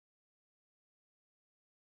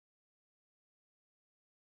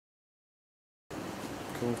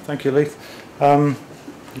Cool. Thank you, Leith. You're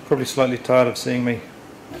probably slightly tired of seeing me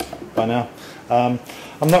by now. I'm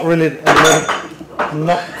not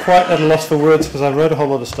quite at a loss for words because I wrote a whole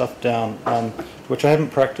lot of stuff down, which I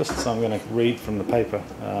haven't practiced, so I'm going to read from the paper.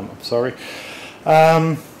 I'm sorry.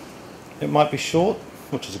 It might be short,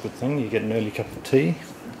 which is a good thing. You get an early cup of tea.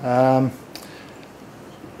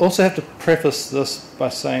 Also have to preface this by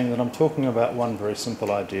saying that I'm talking about one very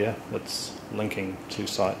simple idea that's linking two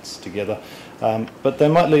sites together, but they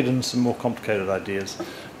might lead into some more complicated ideas.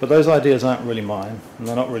 But those ideas aren't really mine, and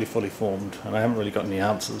they're not really fully formed, and I haven't really got any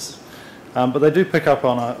answers. But they do pick up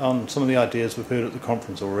on some of the ideas we've heard at the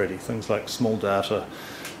conference already, things like small data,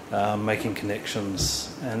 making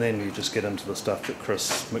connections, and then you just get into the stuff that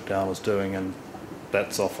Chris McDowell is doing, and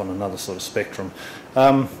that's off on another sort of spectrum.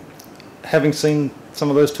 Having seen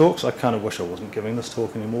some of those talks, I kind of wish I wasn't giving this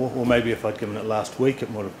talk anymore, or maybe if I'd given it last week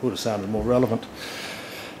it would have sounded more relevant.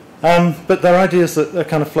 But they're ideas that are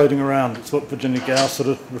kind of floating around. It's what Virginia Gow sort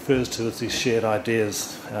of refers to as these shared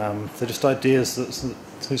ideas. They're just ideas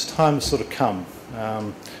whose time has sort of come.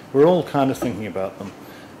 We're all kind of thinking about them.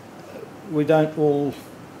 We don't all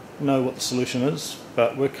know what the solution is,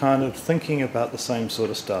 but we're kind of thinking about the same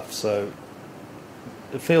sort of stuff, so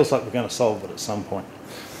it feels like we're going to solve it at some point.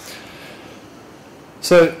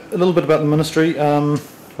 So a little bit about the ministry, well,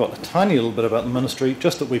 a tiny little bit about the ministry,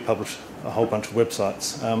 just that we publish a whole bunch of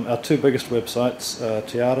websites. Our two biggest websites,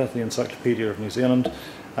 Te Ara, the Encyclopedia of New Zealand,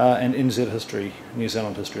 and NZ History, New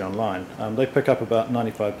Zealand History Online. They pick up about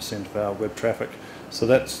 95% of our web traffic, so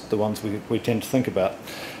that's the ones we tend to think about.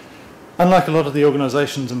 Unlike a lot of the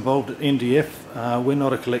organisations involved at NDF, we're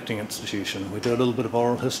not a collecting institution. We do a little bit of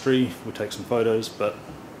oral history, we take some photos, but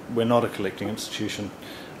we're not a collecting institution.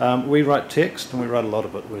 We write text, and we write a lot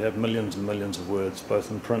of it. We have millions and millions of words, both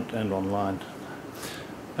in print and online.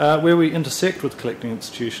 Where we intersect with collecting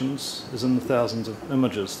institutions is in the thousands of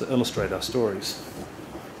images that illustrate our stories.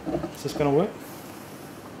 Is this going to work?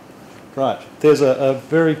 Right. There's a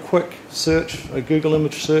very quick search, a Google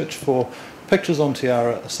image search for pictures on Te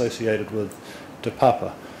Ara associated with Te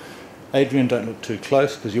Papa. Adrian, don't look too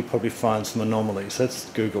close because you'll probably find some anomalies. That's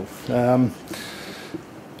Google.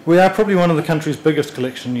 We are probably one of the country's biggest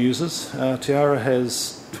collection users. Te Ara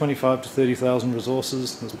has 25 to 30,000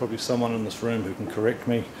 resources. There's probably someone in this room who can correct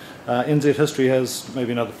me. NZ History has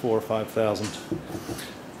maybe another 4,000 or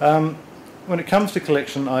 5,000. When it comes to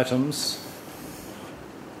collection items,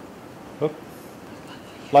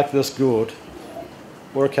 like this gourd,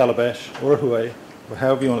 or a calabash, or a hui, or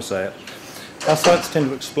however you want to say it, our sites tend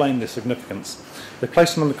to explain their significance. They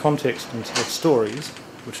place them in the context of stories,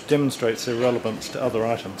 which demonstrates their relevance to other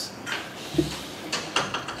items.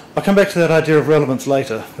 I'll come back to that idea of relevance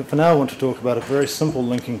later, but for now I want to talk about a very simple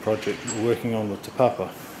linking project that we're working on with Te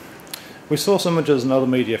Papa. We source images and other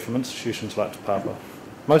media from institutions like Te Papa.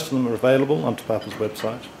 Most of them are available on Te Papa's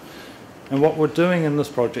website. And what we're doing in this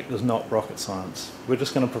project is not rocket science. We're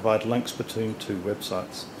just going to provide links between two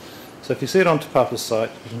websites. So if you see it on Te Papa's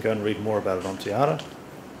site, you can go and read more about it on Te Ara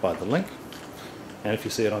by the link. And if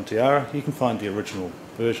you see it on Te Ara, you can find the original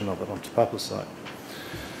version of it on Te Papa's site.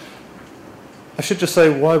 I should just say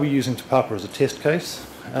why we're using Te Papa as a test case.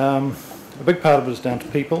 A big part of it is down to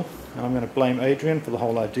people, and I'm going to blame Adrian for the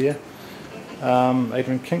whole idea.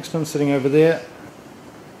 Adrian Kingston sitting over there.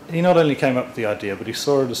 He not only came up with the idea, but he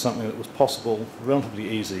saw it as something that was possible, relatively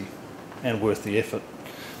easy, and worth the effort.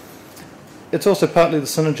 It's also partly the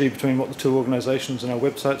synergy between what the two organisations and our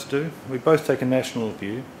websites do. We both take a national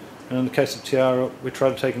view, and in the case of Te Ara, we try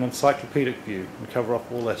to take an encyclopedic view and cover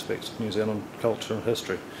off all aspects of New Zealand culture and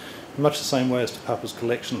history, in much the same way as Te Papa's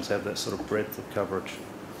collections have that sort of breadth of coverage.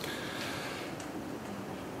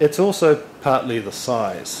 It's also partly the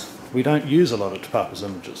size. We don't use a lot of Te Papa's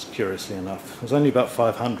images, curiously enough. There's only about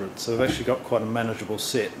 500, so we've actually got quite a manageable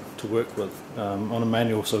set to work with on a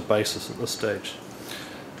manual sort of basis at this stage.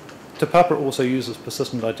 Te Papa also uses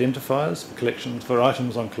persistent identifiers for collections, for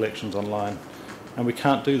items on collections online, and we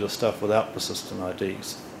can't do this stuff without persistent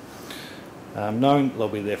IDs. Knowing that they'll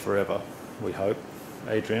be there forever, we hope.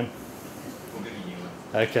 Adrian? We'll give you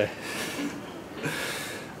one. Okay.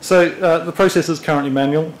 So the process is currently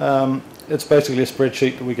manual. It's basically a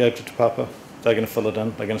spreadsheet that we gave to Te Papa. They're going to fill it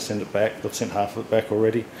in, they're going to send it back, they've sent half of it back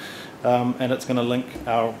already, and it's going to link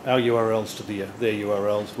our URLs to their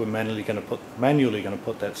URLs. We're manually going to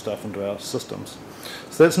put that stuff into our systems.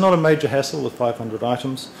 So that's not a major hassle with 500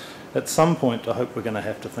 items. At some point I hope we're going to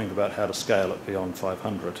have to think about how to scale it beyond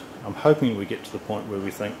 500. I'm hoping we get to the point where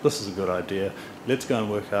we think this is a good idea, let's go and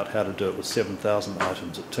work out how to do it with 7,000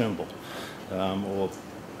 items at Turnbull, or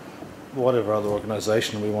whatever other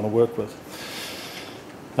organisation we want to work with.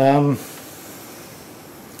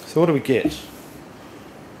 So what do we get?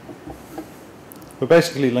 We're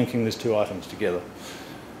basically linking these two items together.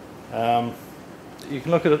 You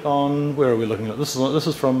can look at it on, where are we looking at? This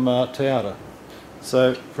is from Te Ara.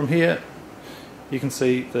 So from here, you can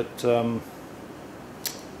see that,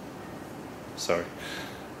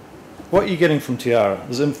 what you're getting from Te Ara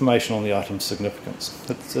is information on the item's significance.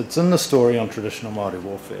 It's in the story on traditional Māori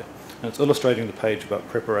warfare, and it's illustrating the page about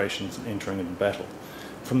preparations and entering into battle.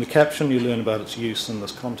 From the caption, you learn about its use in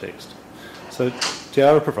this context. So Te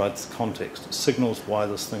Ara provides the context. It signals why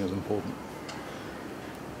this thing is important.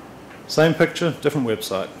 Same picture, different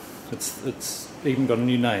website. It's even got a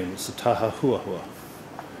new name. It's the Taha Huahua.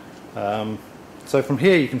 So from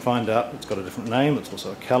here you can find out it's got a different name. It's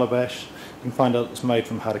also a calabash. You can find out it's made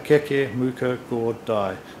from harakeke, muka, gourd,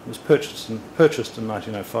 dye. It was purchased in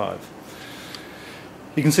 1905.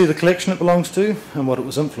 You can see the collection it belongs to and what it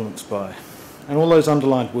was influenced by. And all those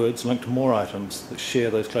underlined words link to more items that share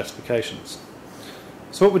those classifications.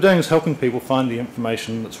 So what we're doing is helping people find the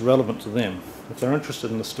information that's relevant to them. If they're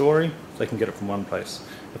interested in the story, they can get it from one place.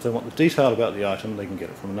 If they want the detail about the item, they can get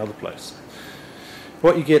it from another place.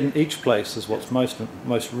 What you get in each place is what's most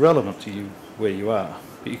relevant to you where you are.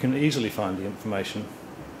 But you can easily find the information,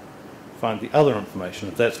 find the other information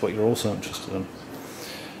if that's what you're also interested in.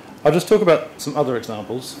 I'll just talk about some other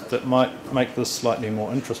examples that might make this slightly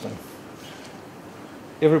more interesting.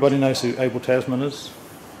 Everybody knows who Abel Tasman is?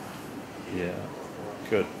 Yeah,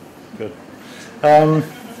 good. I'm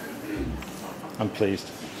pleased.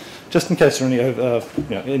 Just in case there are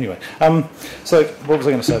any anyway. So what was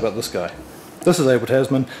I going to say about this guy? This is Abel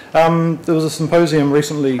Tasman. There was a symposium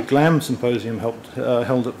recently, GLAM symposium,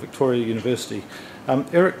 held at Victoria University.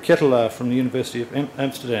 Eric Kettelaar from the University of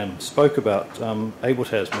Amsterdam spoke about Abel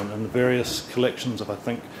Tasman and the various collections of, I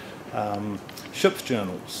think, ship's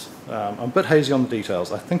journals. I'm a bit hazy on the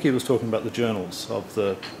details. I think he was talking about the journals of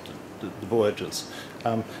the voyages.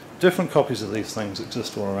 Different copies of these things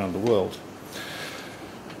exist all around the world.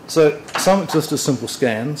 So some exist as simple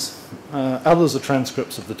scans, others are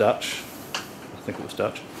transcripts of the Dutch. I think it was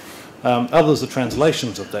Dutch. Others are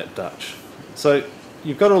translations of that Dutch. So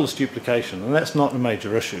you've got all this duplication, and that's not a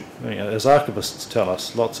major issue. As archivists tell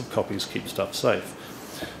us, lots of copies keep stuff safe.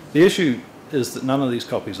 The issue is that none of these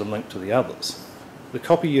copies are linked to the others. The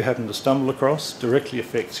copy you happen to stumble across directly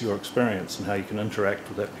affects your experience and how you can interact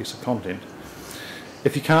with that piece of content.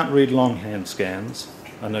 If you can't read longhand scans,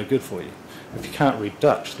 are no good for you. If you can't read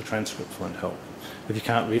Dutch, the transcripts won't help. If you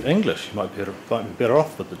can't read English, you might be better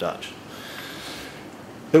off with the Dutch.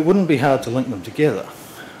 It wouldn't be hard to link them together.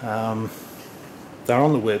 They're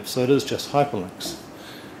on the web, so it is just hyperlinks.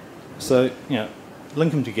 So,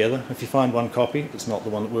 link them together. If you find one copy that's not the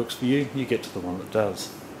one that works for you, you get to the one that does.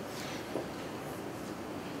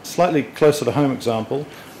 Slightly closer to home example.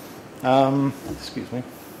 Excuse me.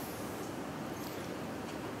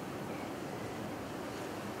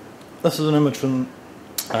 This is an image from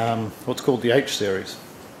what's called the H series,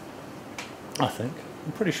 I think.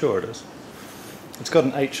 I'm pretty sure it is. It's got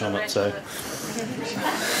an H on it, so...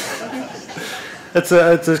 It's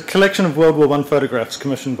a collection of World War I photographs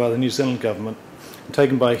commissioned by the New Zealand government,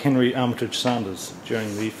 taken by Henry Armitage Sanders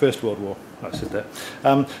during the First World War. I said that.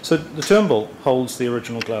 So the Turnbull holds the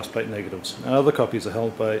original glass plate negatives, and other copies are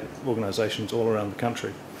held by organisations all around the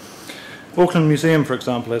country. Auckland Museum, for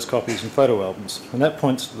example, has copies and photo albums, and that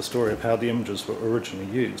points to the story of how the images were originally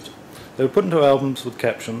used. They were put into albums with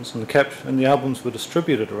captions, and the albums were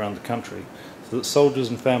distributed around the country so that soldiers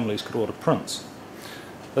and families could order prints.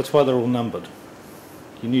 That's why they're all numbered.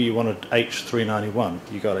 You knew you wanted H391,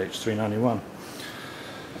 you got H391.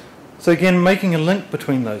 So again, making a link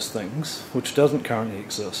between those things, which doesn't currently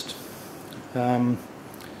exist.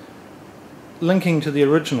 Linking the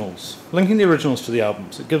originals to the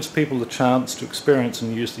albums, it gives people the chance to experience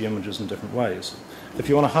and use the images in different ways. If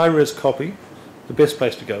you want a high-res copy, the best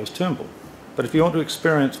place to go is Turnbull. But if you want to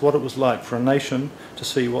experience what it was like for a nation to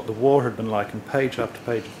see what the war had been like in page after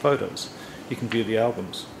page of photos, you can view the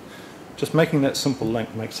albums. Just making that simple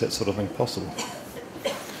link makes that sort of thing possible.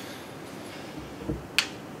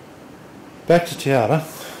 Back to Te Ara.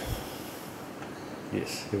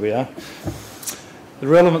 Yes, here we are. The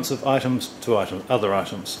relevance of items to other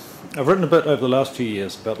items. I've written a bit over the last few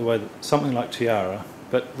years about the way that something like Te Ara,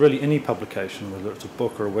 but really any publication, whether it's a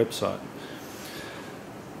book or a website,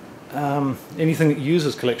 anything that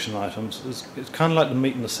uses collection items is kind of like the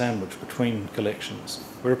meat in the sandwich between collections.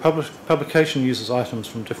 Where a publication uses items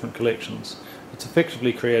from different collections, it's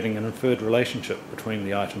effectively creating an inferred relationship between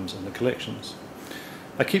the items and the collections.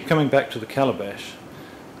 I keep coming back to the calabash.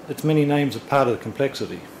 Its many names are part of the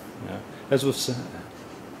complexity,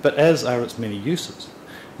 but as are its many uses.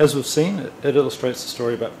 As we've seen, it illustrates the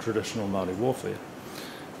story about traditional Māori warfare.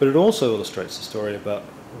 but it also illustrates the story about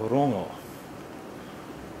rongo,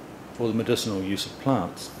 or the medicinal use of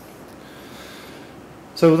plants.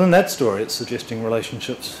 So within that story, it's suggesting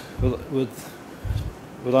relationships with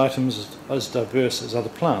items as diverse as other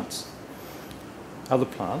plants.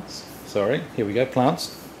 Here we go,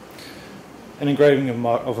 plants. An engraving of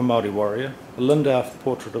a Māori warrior, a Lindau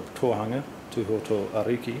portrait of Tohanga, Tuhoto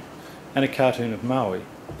Ariki, and a cartoon of Maui.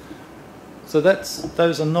 So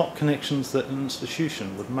those are not connections that an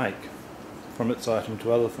institution would make from its item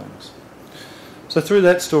to other things. So through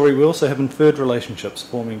that story we also have inferred relationships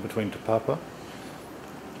forming between Te Papa,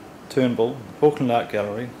 Turnbull, Auckland Art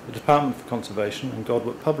Gallery, the Department for Conservation and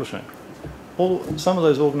Godwit Publishing. Some of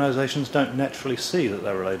those organisations don't naturally see that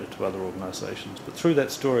they're related to other organisations, but through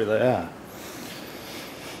that story they are.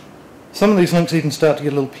 Some of these links even start to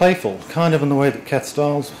get a little playful, kind of in the way that Kath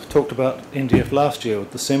Stiles talked about NDF last year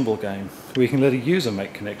with the Semble game, where you can let a user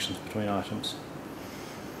make connections between items.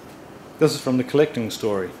 This is from the collecting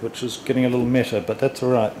story, which is getting a little meta, but that's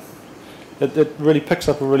all right. It really picks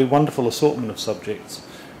up a really wonderful assortment of subjects,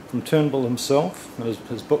 from Turnbull himself and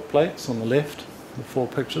his book plates on the left, the 4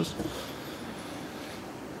 pictures,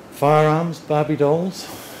 firearms, Barbie dolls,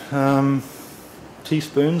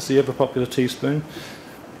 teaspoons, the ever-popular teaspoon.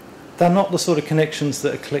 They're not the sort of connections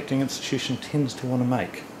that a collecting institution tends to want to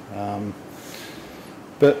make.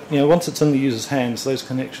 But once it's in the user's hands, those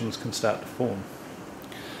connections can start to form.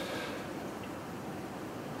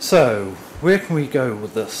 So, where can we go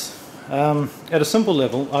with this? At a simple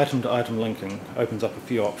level, item-to-item linking opens up a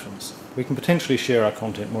few options. We can potentially share our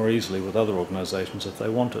content more easily with other organisations if they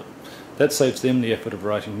want it. That saves them the effort of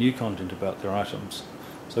writing new content about their items.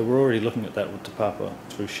 So we're already looking at that with Te Papa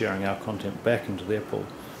through sharing our content back into their pool.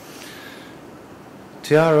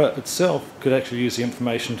 Tiara itself could actually use the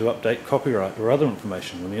information to update copyright or other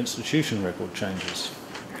information when the institution record changes.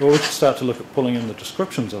 Or we could start to look at pulling in the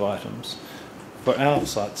descriptions of items for our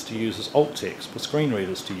sites to use as alt text for screen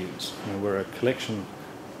readers to use, where a collection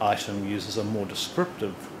item uses a more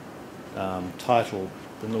descriptive title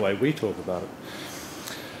than the way we talk about it.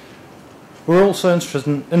 We're also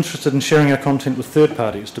interested in sharing our content with third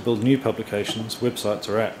parties to build new publications, websites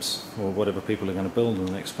or apps, or whatever people are going to build in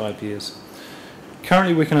the next 5 years.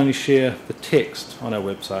 Currently we can only share the text on our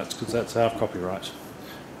websites because that's our copyright.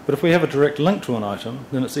 But if we have a direct link to an item,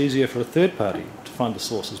 then it's easier for a third party to find the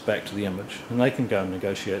sources back to the image, and they can go and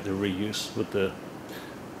negotiate the reuse with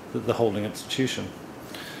the holding institution.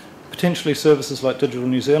 Potentially services like Digital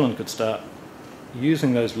New Zealand could start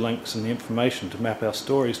using those links and the information to map our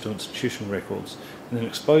stories to institution records and then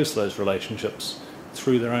expose those relationships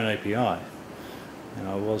through their own API. And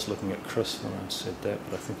I was looking at Chris when I said that,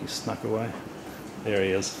 but I think he snuck away. There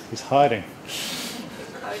he is. He's hiding.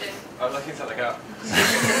 Hiding. I'm looking something up.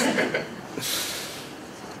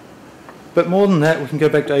 But more than that, we can go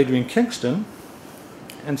back to Adrian Kingston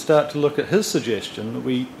and start to look at his suggestion that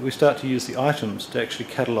we start to use the items to actually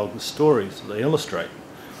catalogue the stories that they illustrate.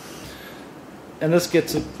 And this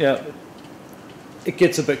gets it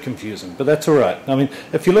gets a bit confusing, but that's all right. I mean,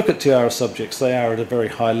 if you look at Tiara subjects, they are at a very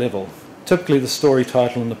high level. Typically, the story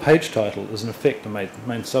title and the page title is in effect the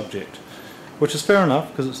main subject, which is fair enough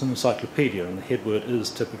because it's an encyclopedia and the head word is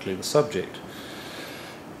typically the subject.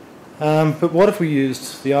 But what if we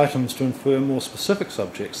used the items to infer more specific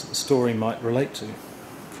subjects that the story might relate to?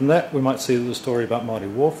 From that, we might see there's a story about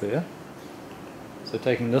Māori warfare. So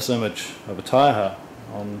taking this image of a taiaha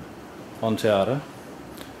on Te Ara.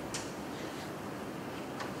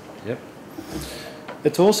 Yep.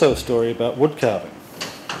 It's also a story about wood carving.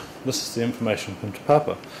 This is the information from Te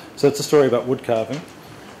Papa. So it's a story about wood carving,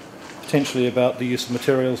 potentially about the use of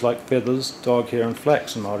materials like feathers, dog hair and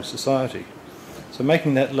flax in Māori society. So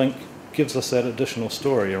making that link gives us that additional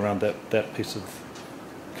story around that piece of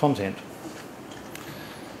content.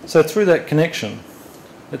 So through that connection,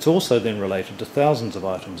 it's also then related to thousands of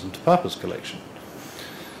items in Te Papa's collection.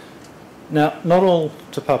 Now, not all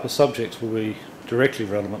Te Papa subjects will be directly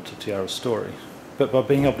relevant to Tiara's story, but by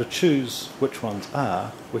being able to choose which ones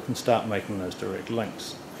are, we can start making those direct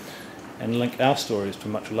links and link our stories to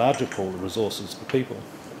a much larger pool of resources for people.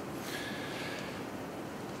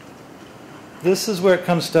 This is where it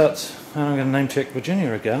kind of starts. I'm going to name check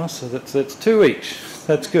Virginia again, so that's 2 each.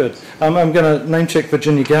 That's good. I'm going to name check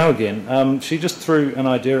Virginia Gow again. She just threw an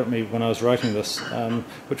idea at me when I was writing this,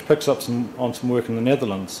 which picks up on some work in the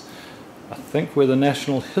Netherlands. I think we're the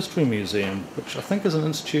National History Museum, which I think is an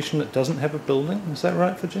institution that doesn't have a building. Is that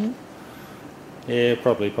right, Virginia? Yeah,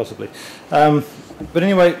 probably, possibly. But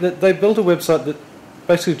anyway, they built a website that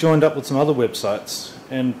basically joined up with some other websites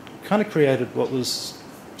and kind of created what was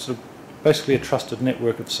sort of basically a trusted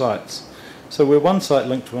network of sites So where one site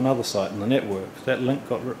linked to another site in the network, that link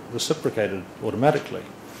got reciprocated automatically.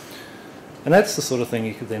 And that's the sort of thing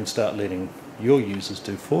you could then start letting your users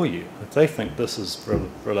do for you. If they think this is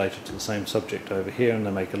related to the same subject over here and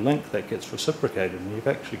they make a link, that gets reciprocated, and you've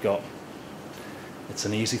actually got, it's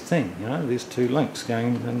an easy thing, you know, there's two links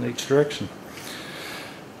going in each direction.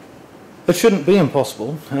 It shouldn't be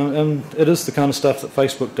impossible, and it is the kind of stuff that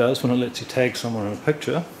Facebook does when it lets you tag someone in a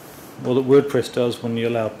picture, or that WordPress does when you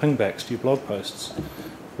allow pingbacks to your blog posts.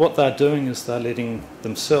 What they're doing is they're letting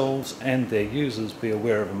themselves and their users be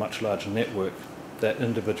aware of a much larger network that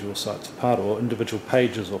individual sites are part of, or individual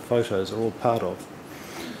pages or photos are all part of.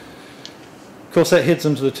 Of course, that heads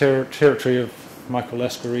into the territory of Michael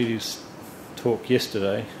Lascarides' talk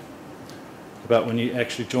yesterday about when you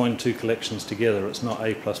actually join two collections together, it's not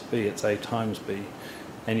A plus B, it's A times B,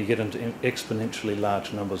 and you get into exponentially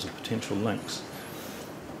large numbers of potential links.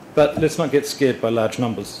 But let's not get scared by large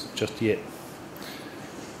numbers just yet.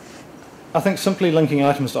 I think simply linking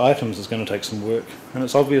items to items is going to take some work, and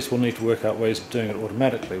it's obvious we'll need to work out ways of doing it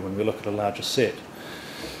automatically when we look at a larger set.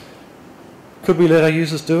 Could we let our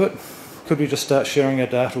users do it? Could we just start sharing our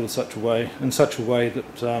data in such a way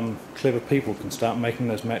that clever people can start making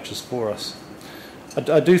those matches for us?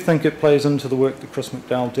 I do think it plays into the work that Chris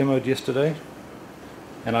McDowell demoed yesterday,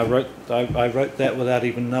 and I wrote that without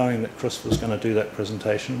even knowing that Chris was going to do that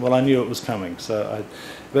presentation. Well, I knew it was coming,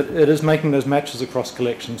 but it is making those matches across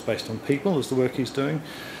collections based on people is the work he's doing.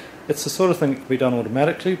 It's the sort of thing that can be done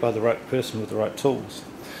automatically by the right person with the right tools.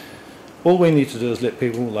 All we need to do is let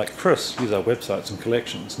people like Chris use our websites and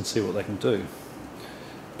collections and see what they can do.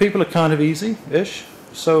 People are kind of easy-ish,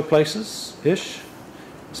 so are places-ish.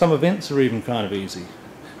 Some events are even kind of easy.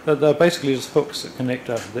 They're basically just hooks that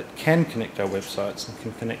can connect our websites and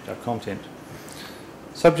can connect our content.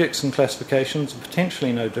 Subjects and classifications are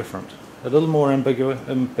potentially no different. A little more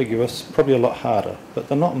ambiguous, probably a lot harder, but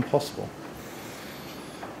they're not impossible.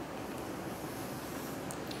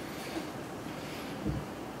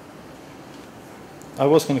 I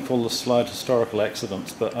was going to call this slide Historical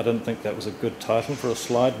Accidents, but I didn't think that was a good title for a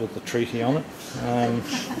slide with the treaty on it.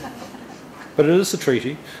 But it is the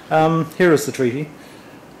treaty. Here is the treaty.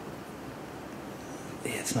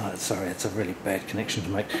 Yeah, it's not, sorry, it's a really bad connection to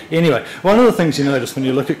make. Anyway, one of the things you notice when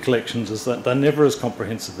you look at collections is that they're never as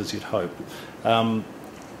comprehensive as you'd hope. I'm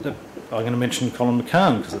going to mention Colin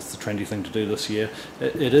McCann because it's the trendy thing to do this year.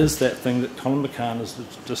 It is that thing that Colin McCann is a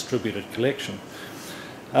distributed collection.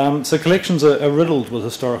 So collections are riddled with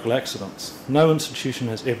historical accidents. No institution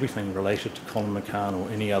has everything related to Colin McCann or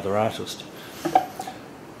any other artist.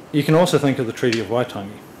 You can also think of the Treaty of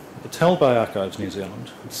Waitangi. It's held by Archives New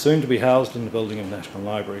Zealand. It's soon to be housed in the building of the National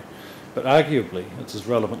Library, but arguably it's as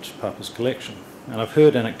relevant to Papa's collection. And I've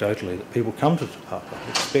heard anecdotally that people come to Te Papa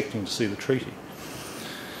expecting to see the treaty.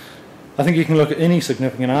 I think you can look at any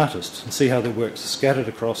significant artist and see how their works are scattered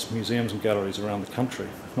across museums and galleries around the country,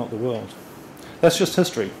 if not the world. That's just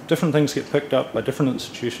history. Different things get picked up by different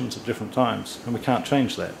institutions at different times, and we can't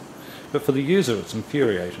change that. But for the user, it's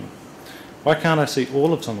infuriating. Why can't I see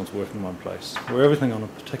all of someone's work in one place, or everything on a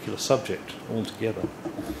particular subject all together?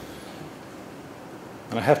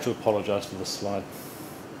 And I have to apologise for this slide.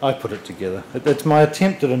 I put it together. It's my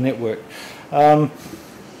attempt at a network. I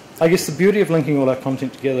guess the beauty of linking all our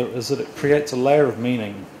content together is that it creates a layer of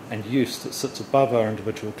meaning and use that sits above our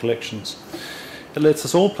individual collections. It lets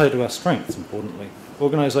us all play to our strengths, importantly.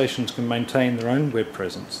 Organisations can maintain their own web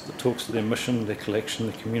presence that talks to their mission, their collection,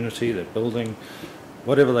 their community, their building,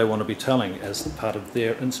 whatever they want to be telling as part of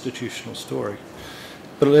their institutional story.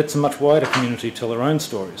 But it lets a much wider community tell their own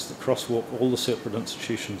stories that crosswalk all the separate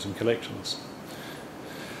institutions and collections.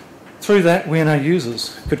 Through that, we and our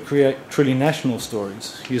users could create truly national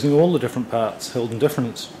stories using all the different parts held in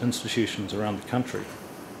different institutions around the country.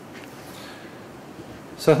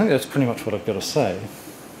 So I think that's pretty much what I've got to say.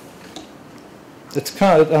 It's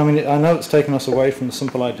kind of, I know it's taken us away from the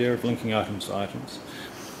simple idea of linking items to items.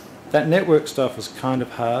 That network stuff is kind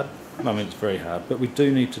of hard. It's very hard, but we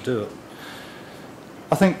do need to do it.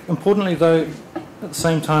 I think, importantly though, at the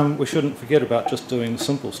same time, we shouldn't forget about just doing the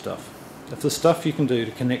simple stuff. If there's stuff you can do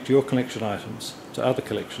to connect your collection items to other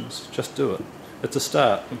collections, just do it. It's a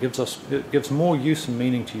start. It gives more use and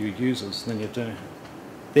meaning to your users than you're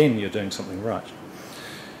doing something right.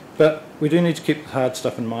 But we do need to keep the hard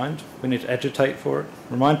stuff in mind. We need to agitate for it,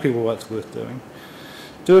 remind people why it's worth doing.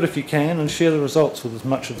 Do it if you can, and share the results with as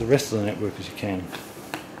much of the rest of the network as you can.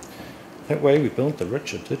 That way we build the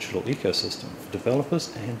richer digital ecosystem for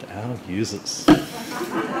developers and our users. So,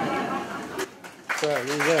 there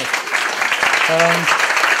you go.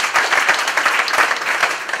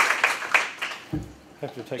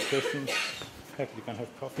 Happy to take questions. happy to go and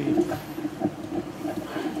have coffee.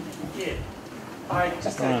 Yeah, I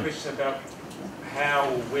just had a question about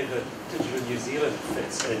whether Digital New Zealand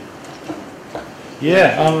fits in.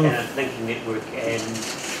 Yeah. Linking network, and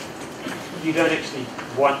you don't actually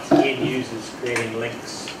want end users creating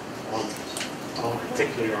links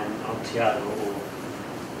particularly on Tiara or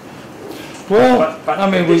well, but I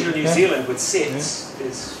mean, Digital New Zealand with sets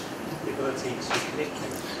is the ability to connect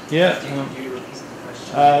things. Yeah. Do you repeat the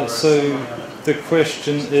question? So the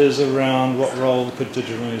question is around what role could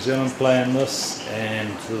Digital New Zealand play in this, and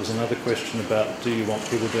there was another question about do you want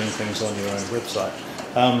people doing things on your own website.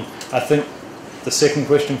 I think the second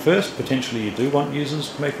question first, potentially you do want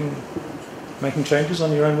users making changes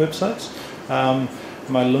on your own websites.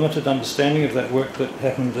 My limited understanding of that work that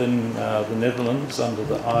happened in the Netherlands under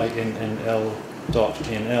the INNL.nl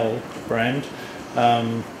brand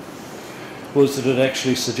was that it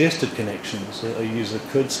actually suggested connections. A user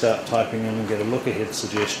could start typing in and get a look-ahead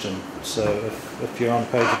suggestion. So if you're on a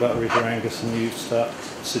page about Rita Angus and you start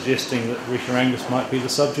suggesting that Rita Angus might be the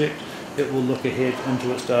subject, it will look ahead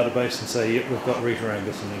into its database and say, yep, we've got Rita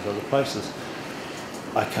Angus in these other places.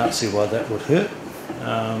 I can't see why that would hurt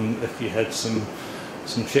if you had some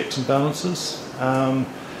checks and balances.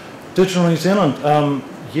 Digital New Zealand,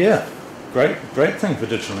 yeah, great thing for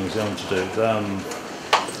Digital New Zealand to do.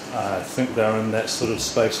 I think they're in that sort of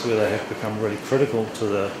space where they have become really critical to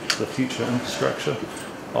the future infrastructure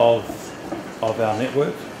of our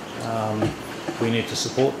network. We need to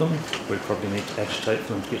support them. We probably need to agitate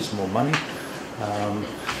for them to get some more money.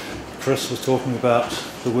 Chris was talking about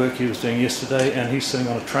the work he was doing yesterday, and he's sitting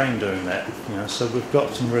on a train doing that. So we've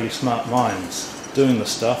got some really smart minds doing the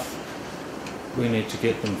stuff. We need to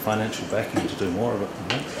get them financial backing to do more of it.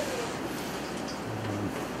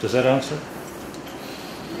 Does that answer it?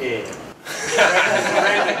 Yeah. It's a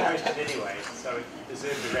random question anyway, so it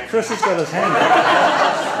deserves a random. Chris has got his hand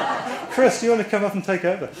up. Chris, do you want to come up and take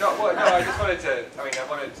over? No, I just wanted to,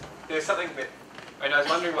 there's something that, I was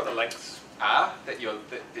wondering what the links are that you're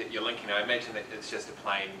linking. I imagine that it's just a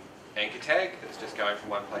plain anchor tag that's just going from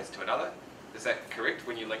one place to another. Is that correct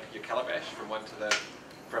when you link your calabash from one to the,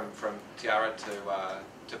 from Tiara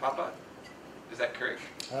to Papa? Is that correct?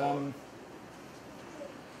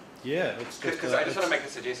 Yeah, it's because I just want to make a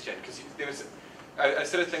suggestion, because there was, I was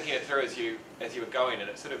sort of thinking it through as you were going, and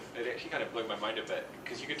it actually kind of blew my mind a bit,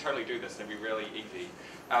 because you could totally do this and it'd be really easy.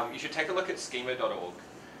 You should take a look at schema.org.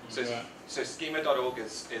 So, right. So schema.org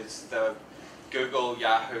is the Google,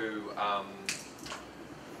 Yahoo,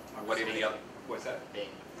 whatever the other, what's that? Bing.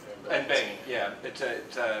 And Bing, yeah. It's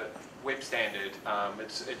a web standard.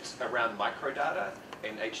 It's around microdata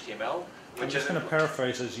in HTML. I'm just going to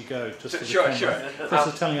paraphrase as you go. Just so, sure. Chris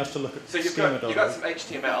is telling us to look at so you've got some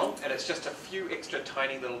HTML, and it's just a few extra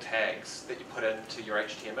tiny little tags that you put into your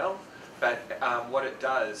HTML. But what it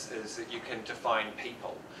does is that you can define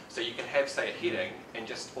people. So you can have, say, a heading, and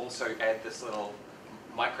just also add this little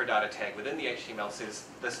microdata tag within the HTML says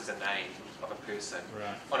this is a name of a person.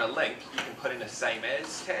 Right. On a link, you can put in a same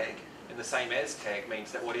as tag, and the same as tag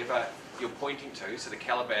means that whatever you're pointing to, so the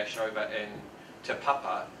calabash over to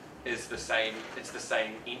Papa, is the same. It's the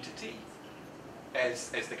same entity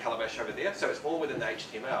as the calabash over there. So it's all within the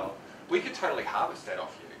HTML. We could totally harvest that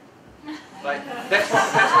off you. Like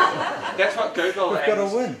that's what Google. We've got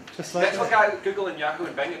to win. Just like that's what Google and Yahoo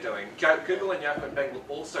and Bing are doing. Google and Yahoo and Bing will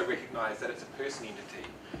also recognise that it's a person entity,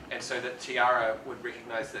 and so that Tiara would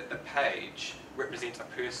recognise that the page represents a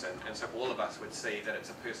person, and so all of us would see that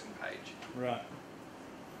it's a person page. Right.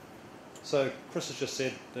 So Chris has just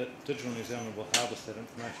said that Digital New Zealand will harvest that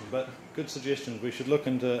information, but good suggestions. We should look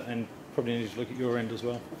into, and probably need to look at your end as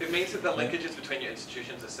well. It means that the linkages between your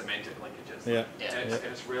institutions are semantic linkages. Yeah. And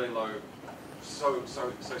it's really low, so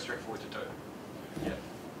straightforward to do. Yeah.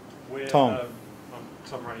 We're, Tom. I'm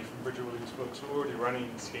Tom Roney from Bridget Williams Books. We're already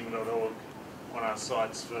running schema.org on our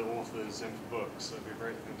sites for authors and for books, so it'd be a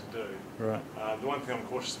great thing to do. Right. The one thing I'm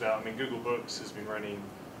cautious about, Google Books has been running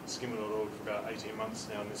schema.org for about 18 months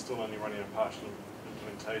now, and they're still only running a partial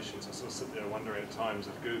implementation, so I sort of sit there wondering at times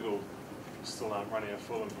if Google still aren't running a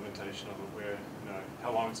full implementation of it, where,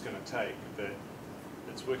 how long it's going to take, but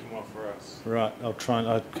it's working well for us. Right, I'll try, and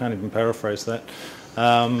I can't even paraphrase that.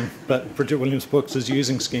 But Bridget Williams Books is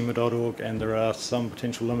using schema.org, and there are some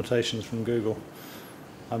potential limitations from Google.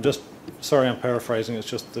 I'm just, sorry I'm paraphrasing, it's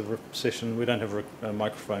just the session, we don't have a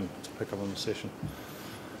microphone to pick up on the session.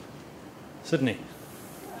 Sydney.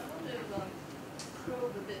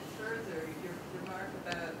 Probe a bit further your remark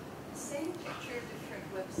about same picture, different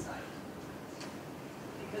website.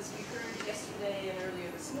 Because we heard yesterday and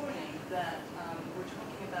earlier this morning that we're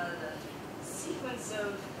talking about a sequence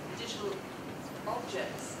of digital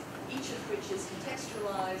objects each of which is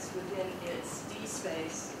contextualized within its D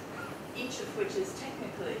space, each of which is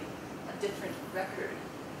technically a different record,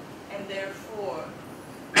 and therefore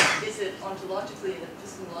is it ontologically and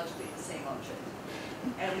epistemologically the same object?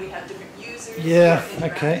 And we have different users who are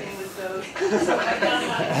interacting with those. So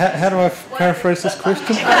how do I paraphrase this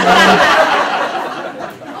question?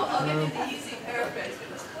 I'll give you the easy paraphrase,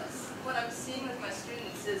 because what I'm seeing with my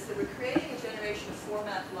students is that we're creating a generation of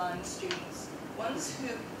format-blind students, ones who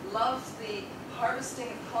love the harvesting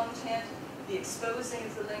of content, the exposing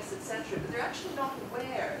of the links, etc., but they're actually not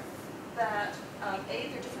aware that A,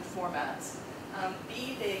 they're different formats,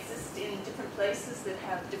 B, they exist in different places that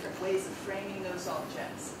have different ways of framing those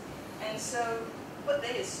objects. And so what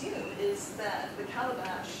they assume is that the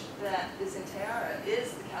calabash that is in Teara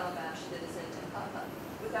is the calabash that is in Te Papa,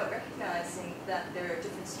 without recognizing that there are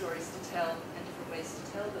different stories to tell and different ways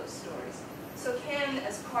to tell those stories. So Ken,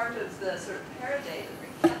 as part of the sort of parody,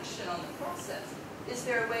 the reflection on the process, is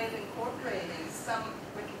there a way of incorporating some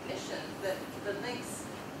recognition that the links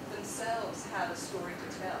themselves have a story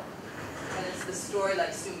to tell? And it's the story,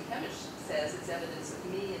 like Sue Kemish says, it's evidence of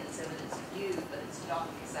me and it's evidence of you, but it's not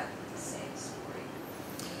exactly the same story.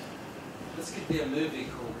 This could be a movie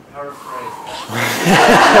called Paraphrase.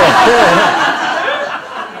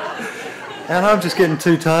 And I'm just getting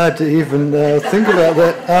too tired to even think about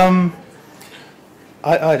that.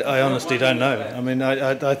 I honestly don't know. I mean,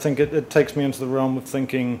 I think it takes me into the realm of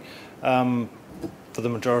thinking, for the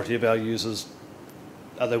majority of our users,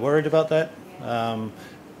 are they worried about that?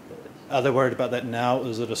 Are they worried about that now?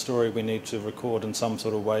 Is it a story we need to record in some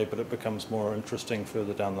sort of way, but it becomes more interesting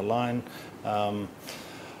further down the line? Well,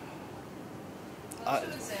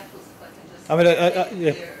 two examples, if I can just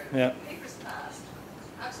yeah. Papers Past,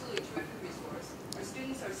 absolutely terrific resource. Our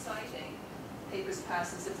students are citing Papers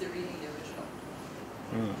Past as if they're reading the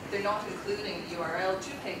original. They're not including the URL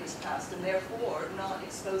to Papers Past, and therefore not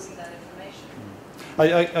exposing that information.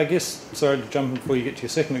 I guess, sorry to jump in before you get to your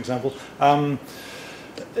second example,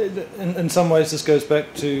 in some ways this goes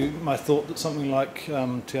back to my thought that something like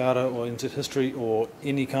Teara or NZ History or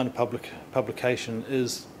any kind of publication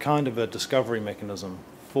is kind of a discovery mechanism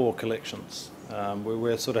for collections, where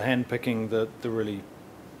we're sort of hand-picking the really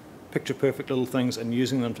picture-perfect little things and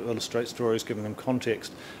using them to illustrate stories, giving them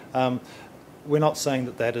context. We're not saying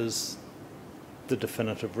that that is the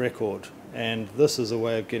definitive record, and this is a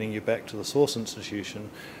way of getting you back to the source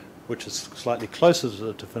institution, which is slightly closer to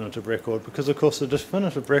the definitive record, because of course the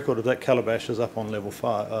definitive record of that calabash is up on level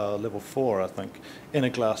 4, I think, in a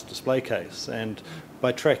glass display case, and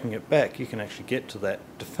by tracking it back you can actually get to that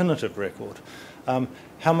definitive record.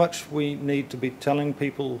 How much we need to be telling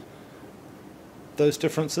people those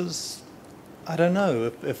differences, I don't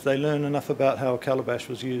know. If they learn enough about how a calabash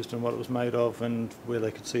was used and what it was made of and where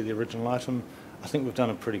they could see the original item, I think we've done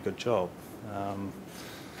a pretty good job.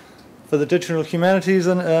 For the digital humanities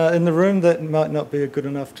in the room, that might not be a good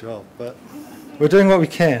enough job, but we're doing what we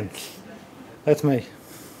can. That's me.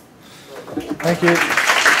 Thank you.